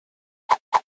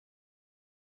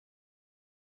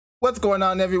What's going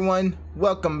on, everyone?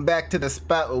 Welcome back to the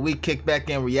spot where we kick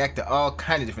back and react to all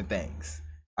kind of different things.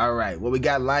 Alright, what we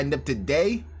got lined up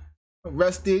today?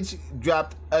 RUSTAGE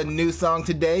dropped a new song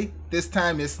today. This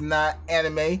time it's not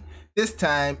anime. This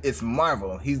time it's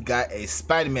Marvel. He's got a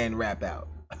Spider-Man rap out.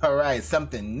 Alright,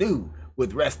 something new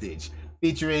with RUSTAGE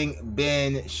featuring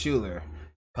Ben Schuller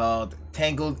called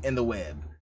Tangled in the Web.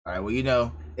 Alright, well, you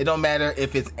know, it don't matter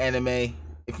if it's anime,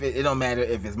 it don't matter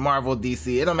if it's Marvel,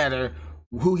 DC, it don't matter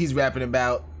who he's rapping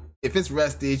about. If it's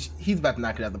RUSTAGE, he's about to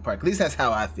knock it out of the park. At least that's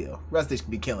how I feel. RUSTAGE could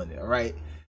be killing it, alright?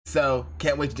 So,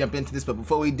 can't wait to jump into this, but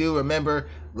before we do, remember,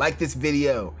 like this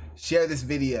video, share this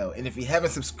video, and if you haven't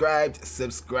subscribed,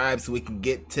 subscribe so we can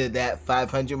get to that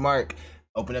 500 mark.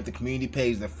 Open up the community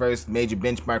page, the first major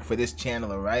benchmark for this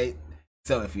channel, alright?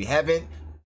 So, if you haven't,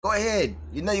 go ahead.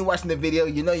 You know you're watching the video,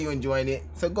 you know you're enjoying it,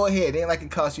 so go ahead. It ain't like it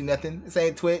costs you nothing. This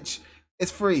ain't Twitch.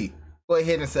 It's free. Go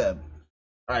ahead and sub.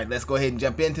 Alright, let's go ahead and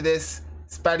jump into this.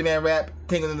 Spider-Man rap,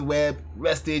 Tangled in the Web,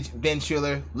 RUSTAGE, Ben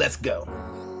Schuller, let's go.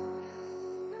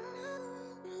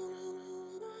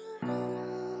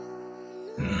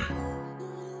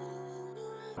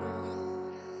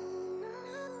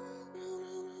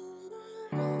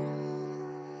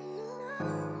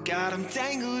 Got 'em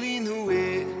tangled in the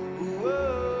web.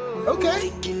 Okay.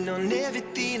 Taking on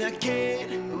everything I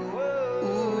can.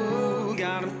 Ooh,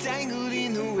 got 'em tangled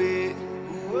in the web.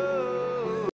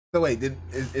 So wait,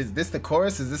 is this the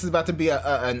chorus? Is this about to be a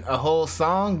whole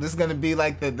song? This is gonna be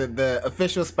like the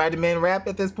official Spider-Man rap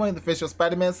at this point, the official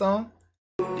Spider-Man song?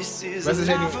 This is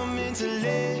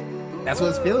RUSTAGE, that's what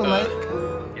it's feeling like.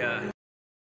 Yeah.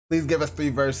 Please give us 3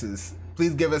 verses.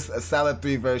 Please give us a solid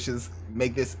 3 verses.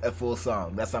 Make this a full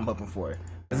song. That's what I'm hoping for.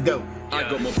 Let's go. I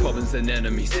got more problems than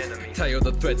enemies. Tie all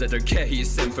the threads, I don't care who you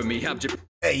send for me.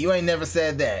 Hey, you ain't never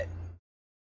said that.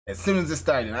 As soon as it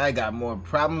started, I got more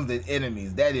problems than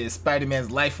enemies. That is Spider-Man's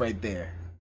life right there.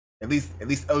 At least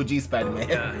OG Spider-Man.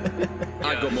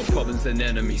 I got more problems than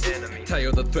enemies. Tie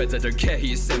all the threads, I don't care who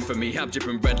you send for me. I'm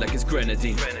dripping red like it's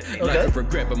grenadine. Life of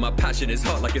regret, but my passion is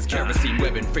hot like it's kerosene.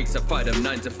 Webbing freaks, I fight them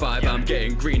 9 to 5. I'm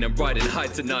getting green, I'm riding high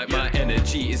tonight. My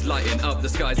energy is lighting up the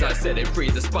skies. I set it free,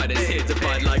 the spider's here to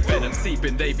bite like venom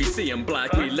seeping. They be seeing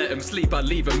black, we let them sleep. I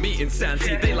leave them eating sand.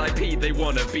 See, they like P, they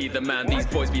wanna be the man. These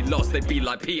boys be lost, they be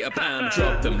like Peter Pan.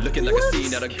 Drop them, looking like a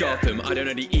scene out of Gotham. I don't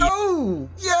only eat. Oh,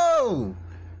 yo!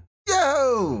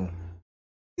 Yo!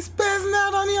 He's passing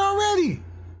out on you already.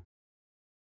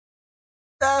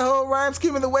 That whole rhyme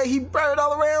scheme and the way he brought it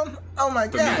all around. Oh my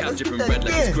For god. me, I'm dripping red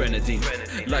like it's grenadine.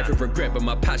 Life of regret, but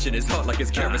my passion is hot like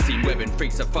it's kerosene. Webbing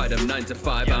freaks, I fight them 9 to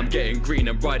 5. I'm getting green,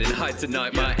 I'm riding high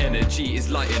tonight. My energy is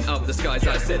lighting up the skies.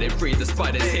 I set it free, the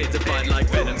spider's here to bite like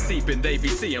venom seeping. They be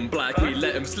seeing black, we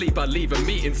let them sleep. I leave them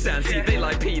eating sand. See, they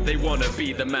like P, they wanna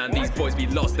be the man. These boys be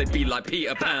lost, they be like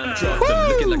Peter Pan. Drop them,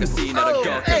 looking like a scene out of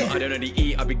Gotham. I don't only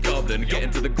eat, I be goblin. Get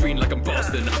into the green like I'm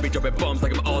Boston. I be dropping bombs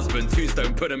like I'm Osborn.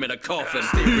 Tombstone, put them in a coffin.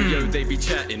 Stereo, they be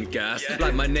chatting gas.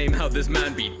 Like my name, how this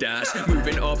man be dash.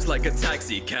 Moving ops like a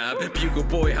taxi cab. Bugle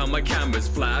boy, how my cameras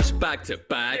flash. Back to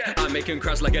back, I make him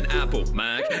crash like an Apple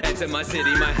Mac. Enter my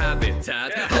city, my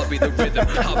habitat. I'll be the rhythm,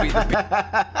 I'll be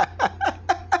the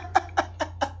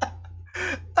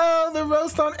Oh, the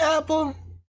roast on Apple.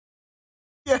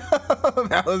 Yeah,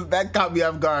 that caught me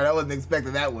off guard. I wasn't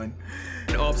expecting that one.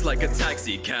 ops like a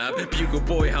taxi cab. Bugle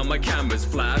boy, how my cameras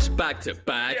flash. Back to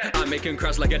back, I make him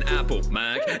crash like an Apple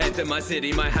Mac. Enter my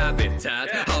city, my habitat.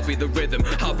 I'll be the rhythm,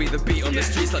 I'll be the beat on the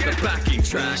streets like the backing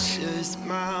track. Precious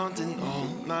mountain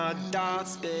on my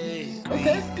dots, babe.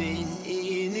 Okay. Creeping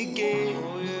in again.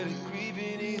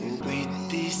 But with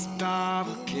this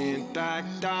power, can't back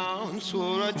down.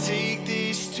 Swore I'd take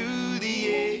this to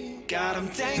the end. Got 'em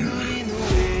tangled in the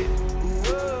web.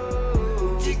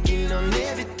 Taking on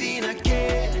everything I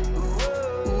can.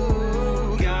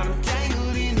 Ooh, got 'em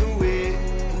tangled in the web.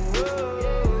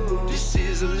 This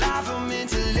is a life I'm meant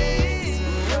to live.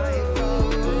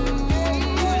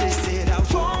 They said I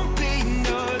won't be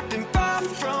nothing far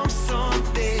from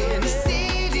something. The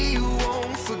city you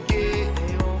won't forget.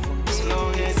 As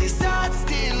long as his heart's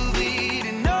still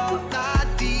beating, all my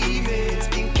demons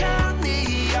can count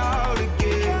me out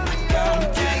again. Got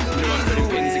 'em tangled in the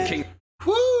web.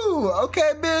 Woo!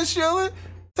 Okay, Ben Schuller,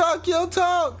 talk your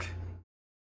talk.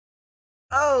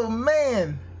 Oh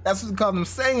man, that's what we call them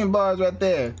singing bars right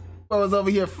there. What was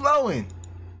over here flowing?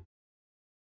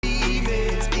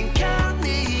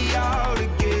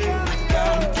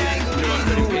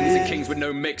 with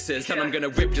no mixers. And I'm gonna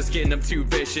rip your skin, I'm too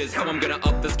vicious. How I'm gonna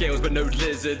up the scales but no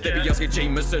lizard. They be asking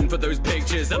Jameson for those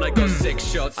pictures. And I got 6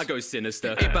 shots, I go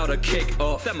sinister. About to kick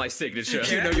off, that my signature.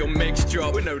 You know your mix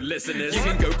drop with no listeners. You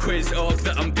can go quiz org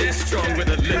that I'm this strong with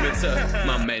a limiter.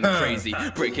 My men crazy,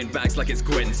 breaking backs like it's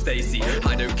Gwen Stacy.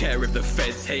 I don't care if the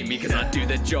feds hate me, cause I do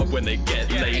their job when they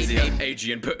get lazy.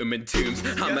 Adrian, put them in tombs.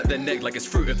 I'm at their neck like it's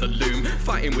fruit of the loom.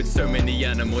 Fighting with so many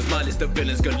animals, my list of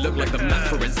villains gonna look like the map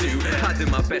for a zoo. I do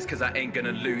my best cause I ain't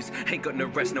gonna lose. Ain't got no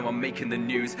rest, no I'm making the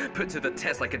news. Put to the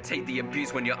test like I take the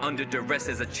abuse. When you're under duress,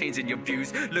 there's a change in your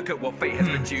views. Look at what fate has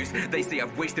produced. They say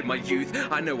I've wasted my youth.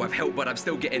 I know I've helped, but I'm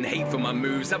still getting hate for my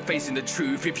moves. I'm facing the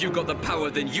truth. If you got the power,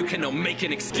 then you cannot make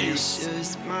an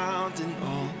excuse. Mountain,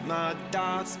 all my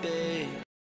doubts, babe.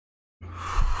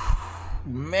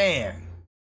 Man.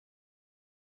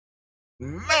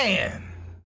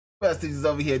 RUSTAGE is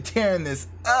over here tearing this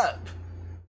up.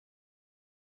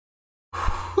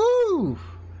 Whew.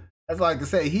 That's all I can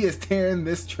say. He is tearing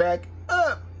this track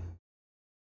up.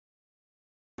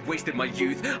 Wasted my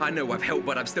youth. I know I've helped,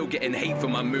 but I'm still getting hate for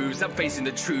my moves. I'm facing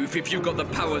the truth. If you got the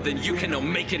power, then you cannot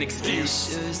make an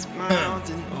excuse.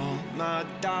 Mountain, all my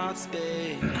doubts,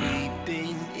 babe.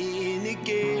 Creeping in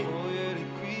again.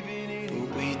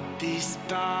 But with this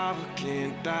power,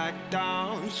 can't back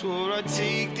down. Swore I'd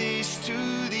take this to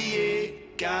the edge.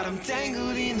 Got him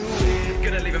tangled in the web.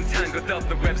 Gonna leave him tangled up,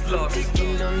 the web's locked.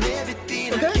 Taking on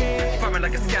everything I can. Firing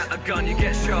like a scatter gun, you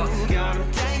get shot. Got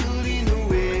him tangled in the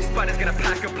web. Spider's gonna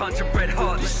pack a punch of red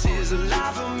hot. This is a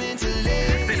life I'm meant to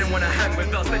live. They didn't wanna hang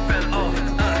with us, they fell off.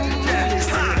 They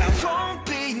said I won't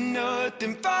be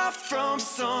nothing far from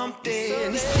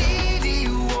something. The city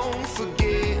you won't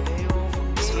forget.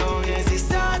 As long as it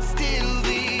starts still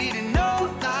beating, all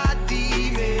my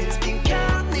demons can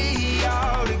count me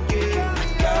out again.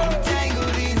 I got 'em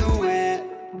tangled in the web.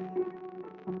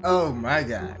 Oh my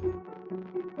God.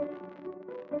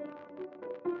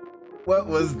 What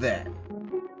was that?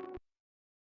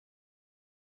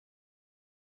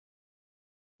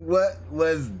 What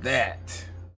was that?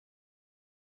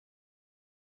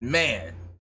 Man.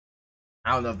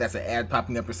 I don't know if that's an ad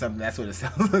popping up or something. That's what it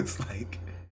sounds looks like.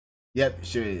 Yep,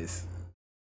 sure is.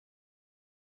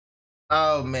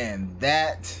 Oh man,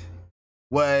 that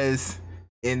was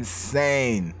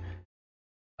insane.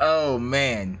 Oh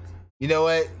man. You know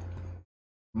what?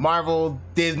 Marvel,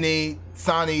 Disney,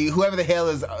 Sony, whoever the hell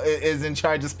is in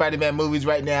charge of Spider-Man movies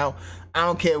right now, I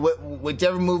don't care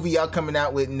whichever movie y'all coming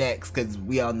out with next, because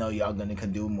we all know y'all gonna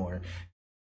do more.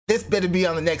 This better be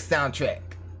on the next soundtrack.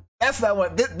 That's what I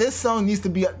want. This song needs to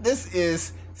be. This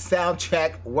is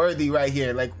soundtrack worthy right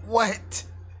here. Like what?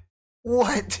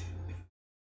 What?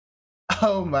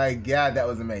 Oh my God, that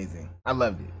was amazing. I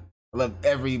loved it. I loved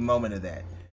every moment of that.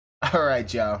 All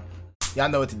right, y'all. Y'all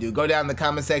know what to do. Go down in the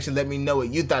comment section. Let me know what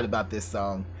you thought about this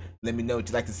song. Let me know what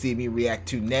you'd like to see me react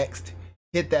to next.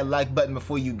 Hit that like button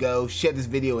before you go. Share this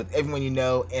video with everyone you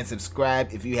know. And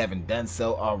subscribe if you haven't done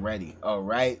so already.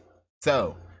 Alright?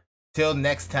 So, till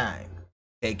next time.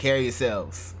 Take care of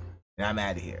yourselves. And I'm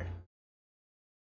out of here.